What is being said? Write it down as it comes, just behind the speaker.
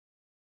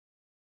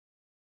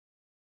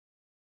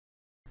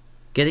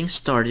Getting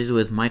started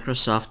with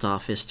Microsoft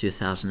Office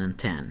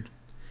 2010.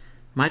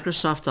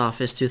 Microsoft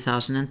Office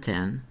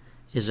 2010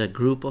 is a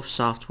group of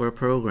software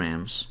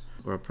programs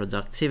or a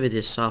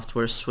productivity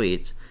software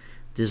suite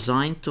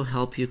designed to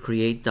help you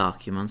create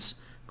documents,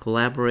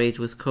 collaborate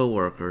with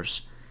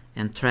coworkers,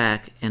 and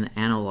track and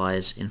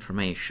analyze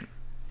information.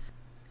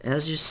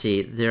 As you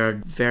see, there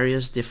are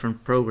various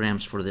different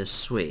programs for this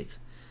suite.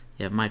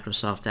 You have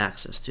Microsoft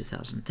Access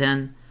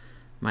 2010,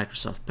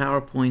 Microsoft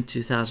PowerPoint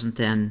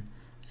 2010,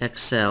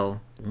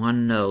 Excel,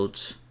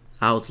 OneNote,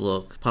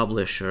 Outlook,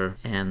 Publisher,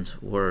 and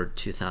Word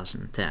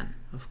 2010.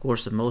 Of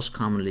course, the most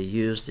commonly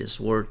used is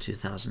Word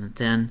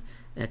 2010,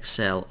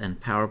 Excel, and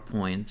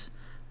PowerPoint,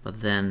 but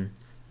then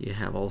you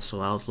have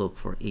also Outlook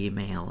for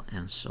email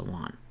and so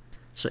on.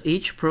 So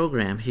each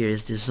program here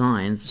is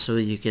designed so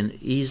you can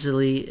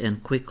easily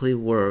and quickly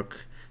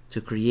work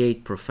to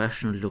create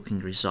professional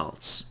looking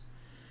results.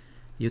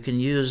 You can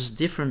use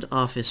different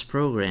Office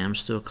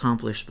programs to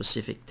accomplish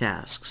specific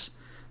tasks,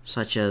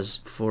 such as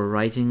for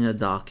writing a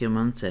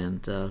document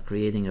and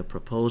creating a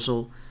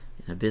proposal.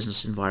 In a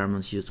business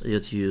environment,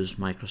 you'd use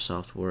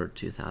Microsoft Word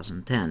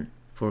 2010.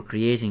 For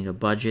creating a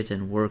budget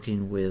and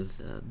working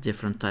with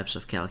different types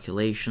of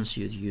calculations,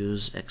 you'd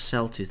use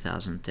Excel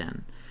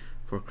 2010.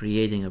 For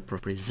creating or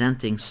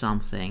presenting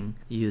something,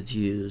 you'd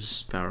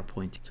use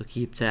PowerPoint. To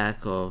keep track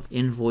of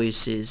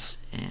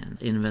invoices and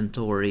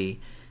inventory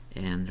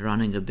and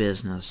running a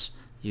business,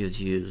 you'd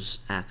use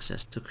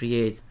Access. To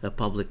create a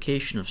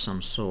publication of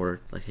some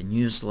sort, like a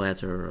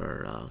newsletter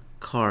or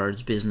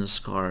cards, business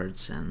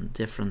cards, and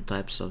different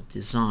types of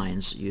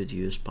designs, you'd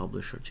use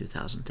Publisher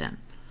 2010.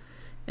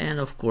 And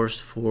of course,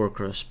 for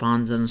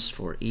correspondence,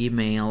 for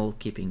email,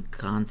 keeping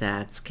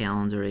contacts,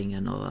 calendaring,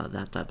 and all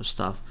that type of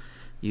stuff,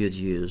 you'd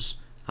use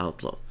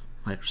Outlook,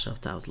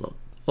 Microsoft Outlook.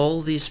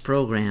 All these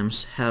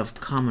programs have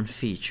common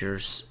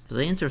features.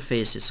 The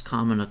interface is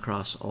common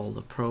across all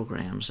the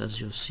programs. As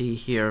you'll see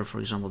here, for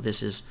example,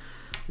 this is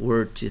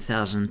Word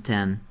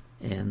 2010,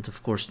 and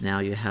of course now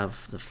you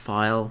have the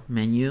File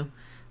menu,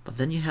 but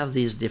then you have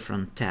these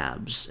different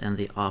tabs and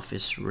the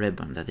Office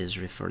ribbon that is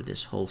referred.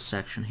 This whole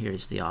section here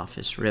is the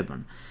Office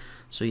ribbon.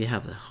 So you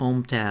have the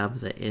Home tab,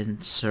 the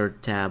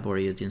Insert tab, where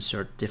you'd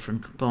insert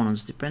different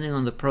components depending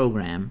on the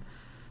program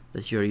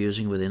that you're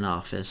using within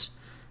Office.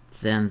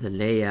 Then the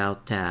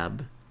Layout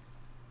tab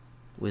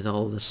with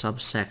all the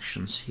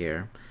subsections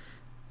here,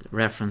 the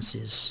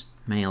references,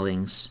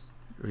 mailings,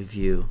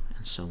 review,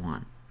 and so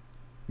on.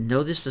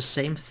 Notice the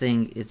same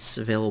thing, it's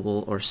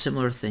available, or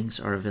similar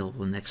things are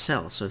available in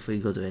Excel. So if we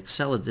go to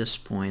Excel at this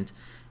point,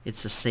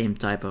 it's the same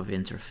type of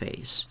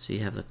interface. So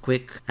you have the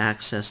quick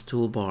access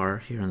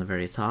toolbar here on the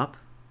very top,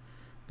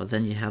 but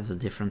then you have the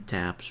different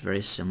tabs,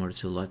 very similar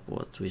to like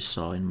what we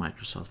saw in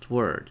Microsoft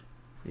Word.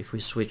 If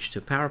we switch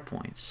to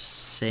PowerPoint,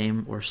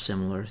 same or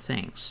similar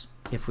things.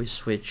 If we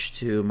switch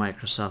to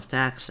Microsoft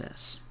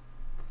Access,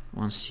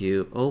 once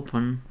you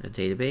open a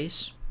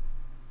database,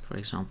 for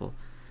example,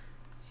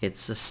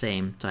 it's the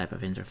same type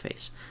of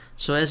interface.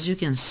 So as you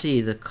can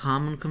see, the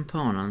common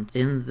component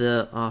in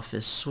the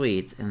Office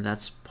suite, and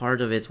that's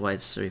part of it why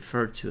it's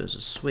referred to as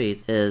a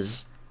suite,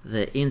 is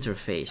the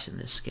interface in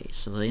this case.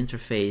 So the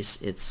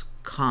interface, it's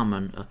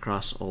common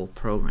across all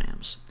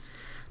programs.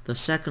 The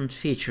second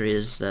feature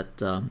is that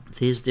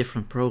these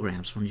different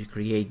programs, when you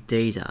create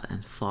data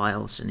and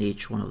files in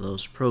each one of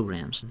those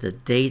programs, the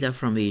data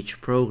from each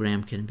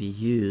program can be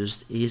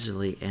used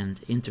easily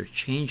and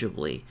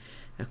interchangeably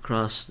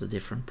across the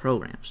different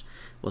programs.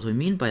 What we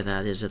mean by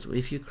that is that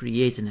if you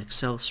create an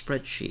Excel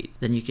spreadsheet,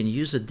 then you can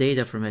use the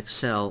data from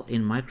Excel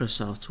in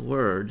Microsoft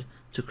Word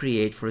to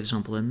create, for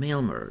example, a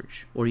mail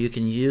merge. Or you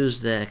can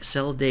use the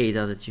Excel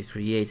data that you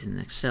create in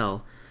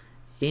Excel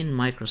in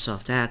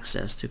Microsoft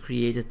Access to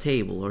create a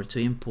table or to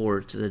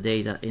import the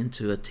data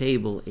into a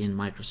table in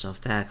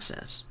Microsoft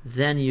Access.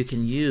 Then you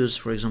can use,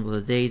 for example,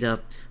 the data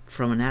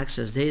from an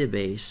Access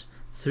database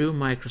through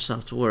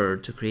Microsoft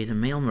Word to create a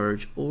mail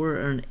merge or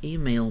an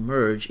email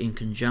merge in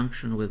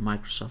conjunction with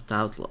Microsoft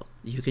Outlook.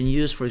 You can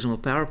use, for example,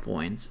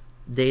 PowerPoint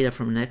data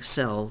from an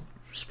Excel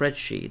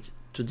spreadsheet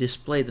to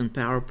display it in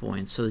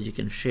PowerPoint so that you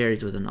can share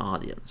it with an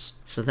audience.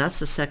 So that's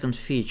the second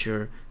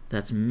feature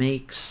that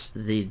makes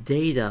the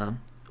data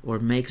or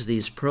makes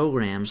these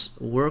programs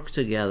work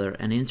together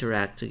and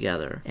interact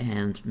together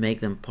and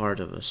make them part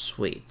of a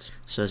suite.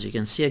 So as you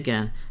can see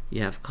again,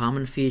 you have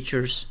common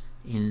features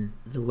in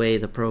the way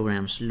the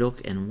programs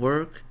look and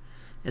work,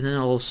 and then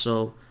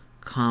also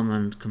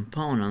common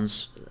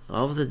components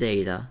of the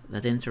data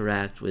that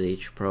interact with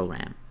each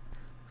program.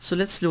 So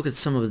let's look at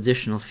some of the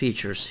additional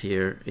features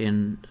here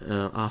in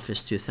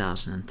Office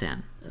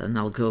 2010. And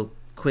I'll go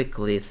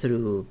quickly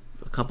through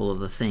a couple of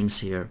the things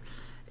here.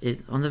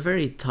 On the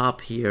very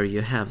top here you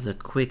have the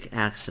Quick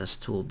Access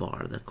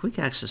Toolbar. The Quick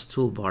Access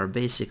Toolbar,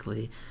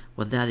 basically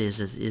what that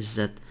is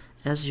that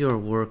as you're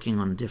working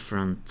on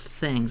different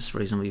things, for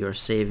example you're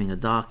saving a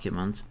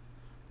document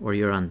or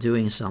you're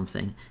undoing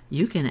something,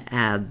 you can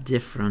add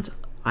different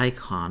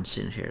icons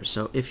in here.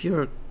 So if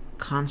you're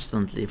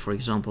constantly, for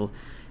example,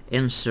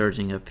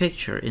 inserting a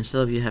picture,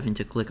 instead of you having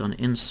to click on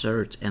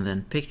Insert and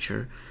then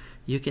Picture,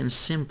 you can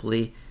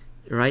simply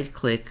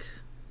right-click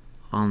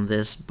on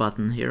this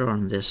button here,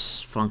 on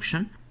this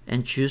function,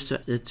 and choose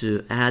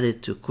to add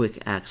it to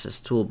Quick Access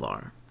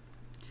Toolbar.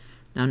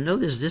 Now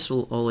notice this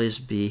will always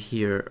be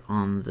here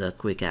on the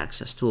Quick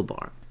Access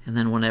Toolbar. And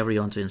then whenever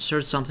you want to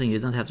insert something, you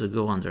don't have to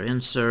go under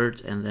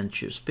Insert and then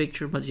choose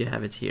Picture, but you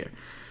have it here.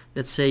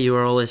 Let's say you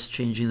are always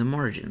changing the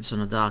margins on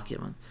a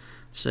document.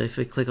 So if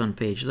we click on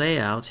Page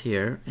Layout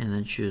here and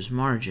then choose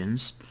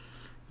Margins,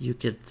 you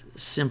could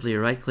simply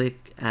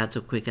right-click, add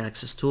to Quick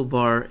Access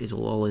Toolbar. It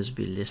will always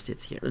be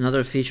listed here.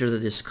 Another feature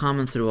that is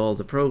common through all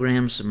the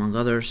programs, among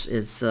others,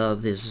 is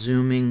this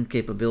zooming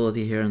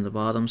capability here in the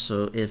bottom.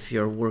 So if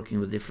you're working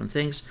with different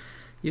things,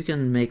 you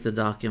can make the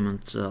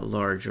document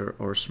larger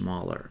or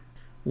smaller.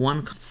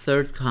 One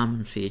third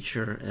common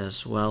feature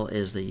as well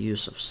is the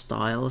use of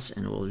styles,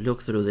 and we'll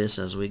look through this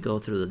as we go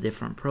through the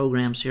different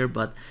programs here.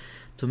 But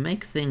to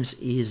make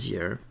things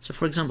easier, so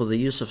for example, the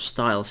use of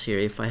styles here,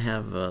 if I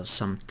have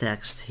some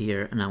text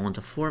here and I want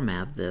to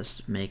format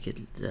this, make it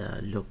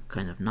look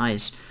kind of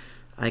nice,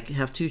 I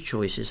have two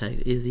choices. I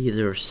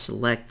either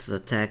select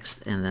the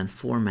text and then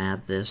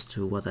format this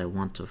to what I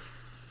want to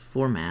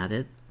format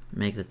it,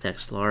 make the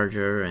text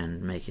larger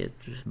and make it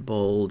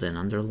bold and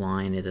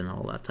underline it and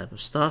all that type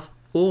of stuff,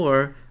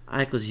 or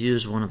I could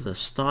use one of the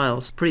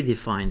styles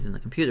predefined in the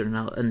computer.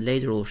 Now, and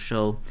later we'll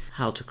show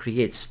how to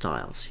create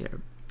styles here.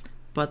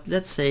 But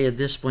let's say at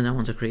this point I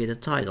want to create a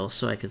title,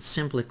 so I could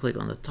simply click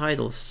on the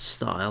title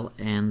style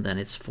and then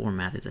it's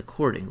formatted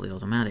accordingly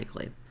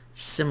automatically.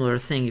 Similar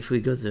thing if we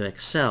go to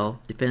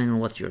Excel, depending on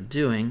what you're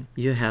doing,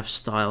 you have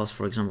styles,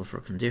 for example, for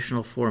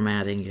conditional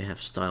formatting, you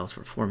have styles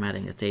for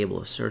formatting a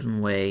table a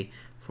certain way,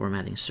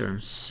 formatting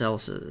certain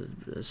cells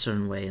a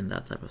certain way, and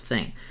that type of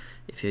thing.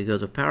 If you go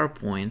to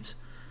PowerPoint,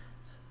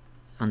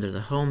 under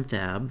the Home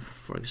tab,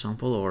 for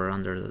example, or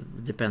under,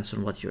 depends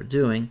on what you're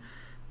doing,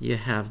 you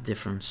have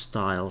different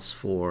styles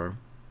for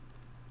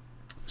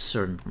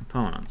certain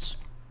components.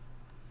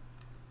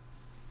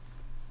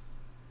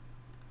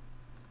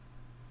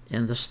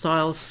 And the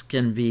styles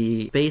can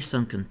be based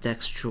on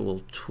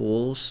contextual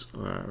tools,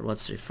 or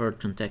what's referred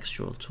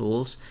contextual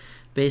tools.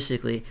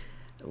 Basically,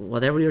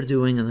 whatever you're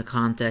doing in the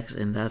context,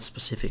 in that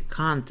specific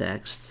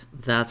context,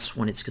 that's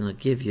when it's going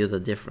to give you the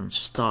different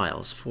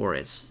styles for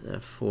it,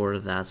 for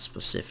that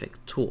specific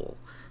tool.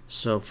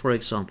 So for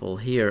example,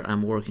 here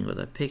I'm working with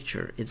a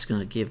picture. It's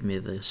going to give me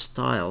the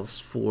styles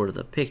for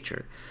the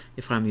picture.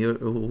 If I'm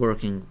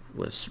working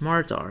with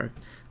smart art,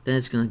 then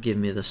it's going to give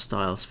me the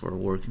styles for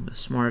working with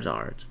smart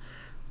art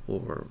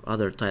or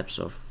other types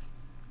of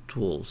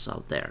tools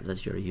out there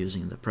that you're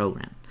using in the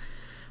program.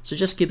 So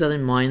just keep that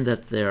in mind,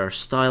 that there are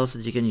styles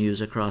that you can use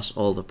across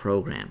all the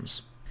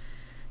programs.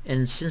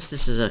 And since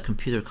this is a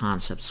computer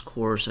concepts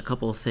course, a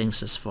couple of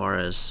things as far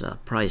as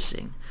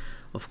pricing.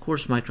 Of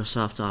course,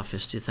 Microsoft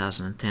Office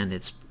 2010,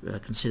 it's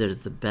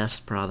considered the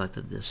best product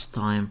at this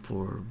time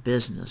for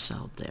business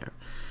out there.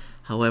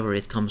 However,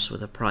 it comes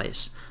with a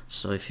price.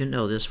 So if you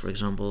notice, for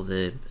example,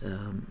 the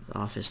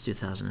Office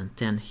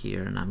 2010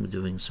 here, and I'm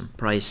doing some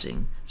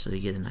pricing so you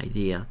get an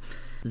idea.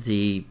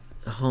 The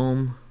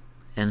Home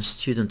and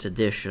Student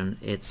Edition,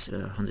 it's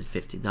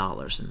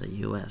 $150 in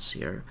the US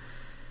here.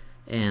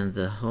 And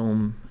the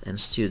Home and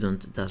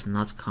Student does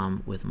not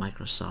come with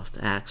Microsoft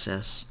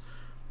Access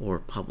or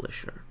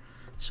Publisher.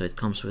 So it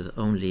comes with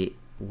only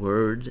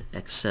Word,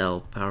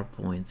 Excel,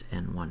 PowerPoint,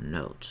 and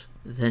OneNote.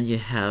 Then you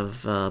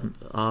have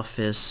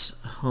Office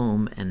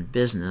Home and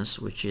Business,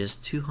 which is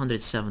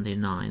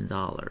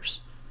 $279.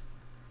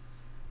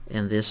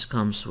 And this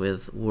comes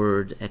with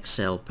Word,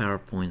 Excel,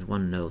 PowerPoint,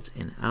 OneNote,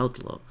 and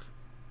Outlook.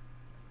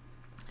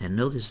 And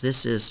notice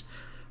this is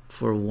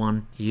for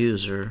one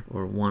user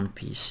or one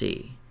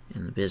PC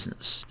in the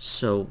business.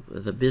 So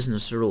the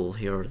business rule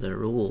here, the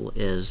rule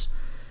is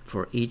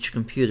for each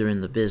computer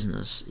in the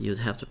business, you'd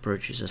have to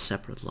purchase a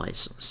separate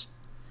license.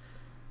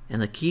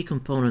 And the key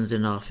component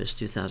in Office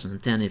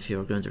 2010, if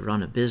you're going to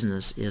run a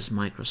business, is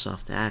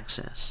Microsoft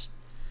Access.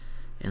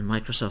 And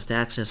Microsoft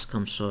Access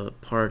comes to a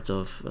part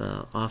of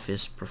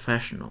Office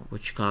Professional,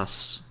 which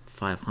costs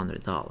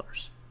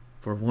 $500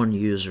 for one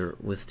user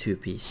with two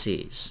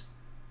PCs.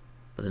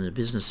 But in a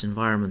business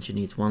environment, you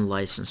need one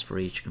license for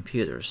each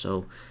computer.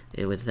 So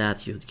with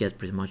that, you'd get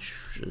pretty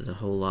much the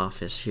whole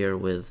Office here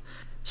with.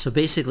 So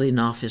basically in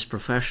Office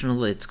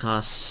Professional, it's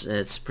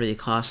pretty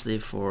costly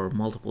for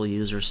multiple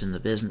users in the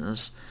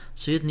business.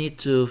 So you'd need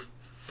to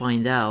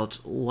find out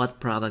what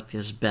product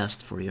is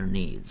best for your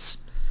needs.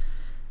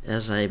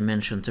 As I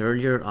mentioned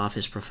earlier,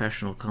 Office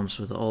Professional comes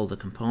with all the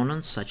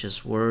components such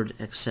as Word,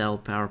 Excel,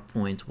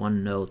 PowerPoint,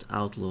 OneNote,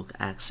 Outlook,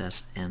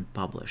 Access, and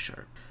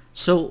Publisher.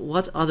 So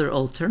what other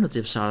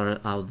alternatives are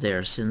out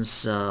there?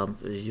 Since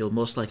you'll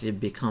most likely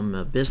become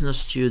a business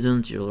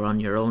student, you'll run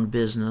your own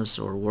business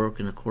or work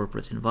in a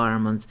corporate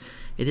environment,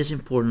 it is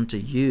important to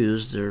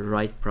use the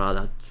right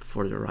product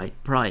for the right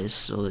price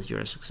so that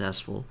you're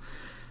successful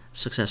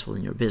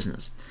in your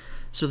business.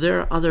 So there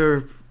are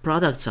other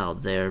products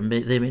out there.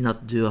 They may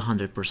not do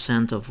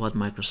 100% of what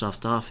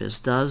Microsoft Office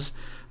does,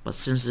 but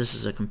since this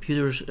is a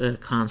computer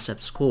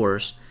concepts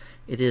course,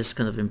 it is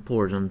kind of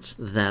important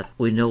that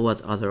we know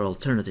what other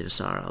alternatives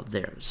are out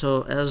there.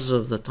 So as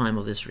of the time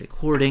of this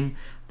recording,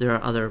 there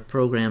are other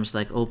programs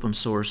like open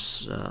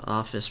source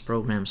Office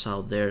programs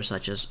out there,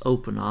 such as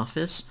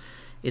OpenOffice.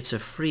 It's a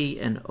free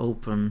and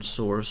open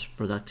source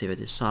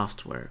productivity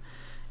software.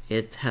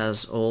 It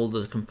has all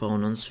the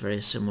components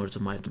very similar to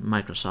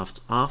Microsoft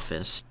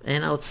Office,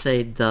 and I would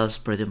say it does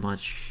pretty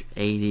much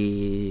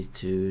 80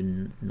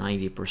 to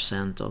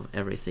 90% of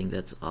everything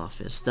that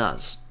Office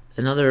does.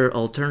 Another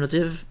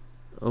alternative,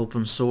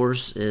 open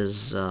source,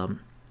 is it's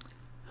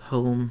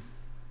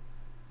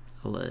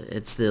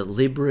the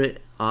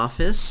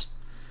LibreOffice,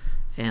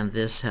 and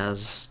this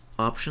has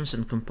options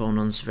and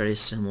components very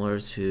similar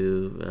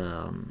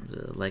to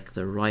like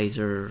the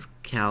Writer,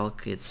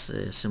 Calc. It's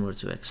similar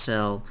to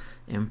Excel,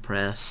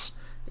 Impress.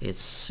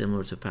 It's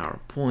similar to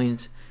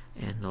PowerPoint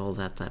and all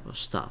that type of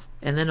stuff.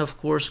 And then of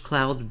course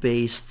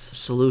cloud-based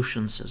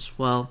solutions as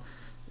well.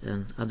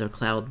 And other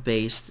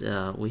cloud-based,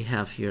 we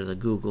have here the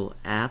Google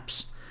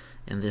Apps,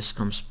 and this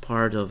comes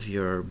part of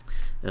your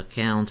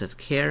account at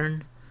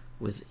Cairn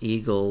with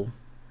Eagle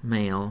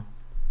Mail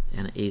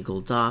and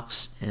Eagle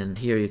Docs. And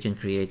here you can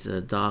create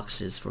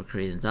docs. It's for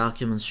creating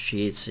documents.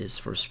 Sheets, it's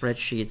for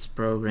spreadsheets,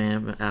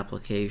 program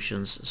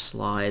applications,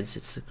 slides,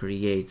 it's to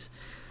create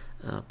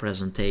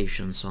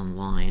presentations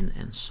online,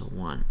 and so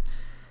on.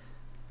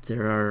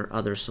 There are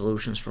other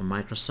solutions from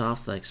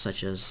Microsoft, like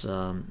such as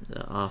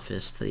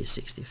Office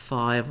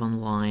 365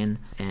 online,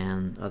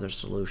 and other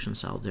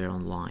solutions out there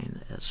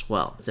online as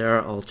well. There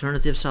are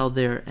alternatives out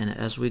there, and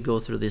as we go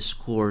through this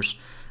course,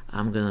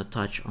 I'm going to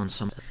touch on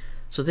some.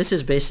 So this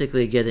is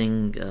basically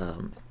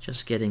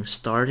just getting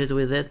started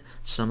with it,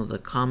 some of the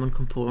common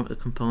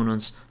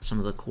components, some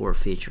of the core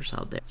features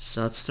out there.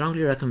 So I'd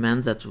strongly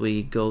recommend that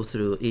we go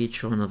through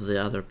each one of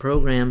the other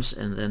programs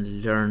and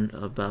then learn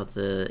about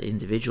the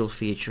individual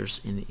features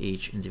in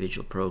each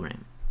individual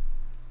program.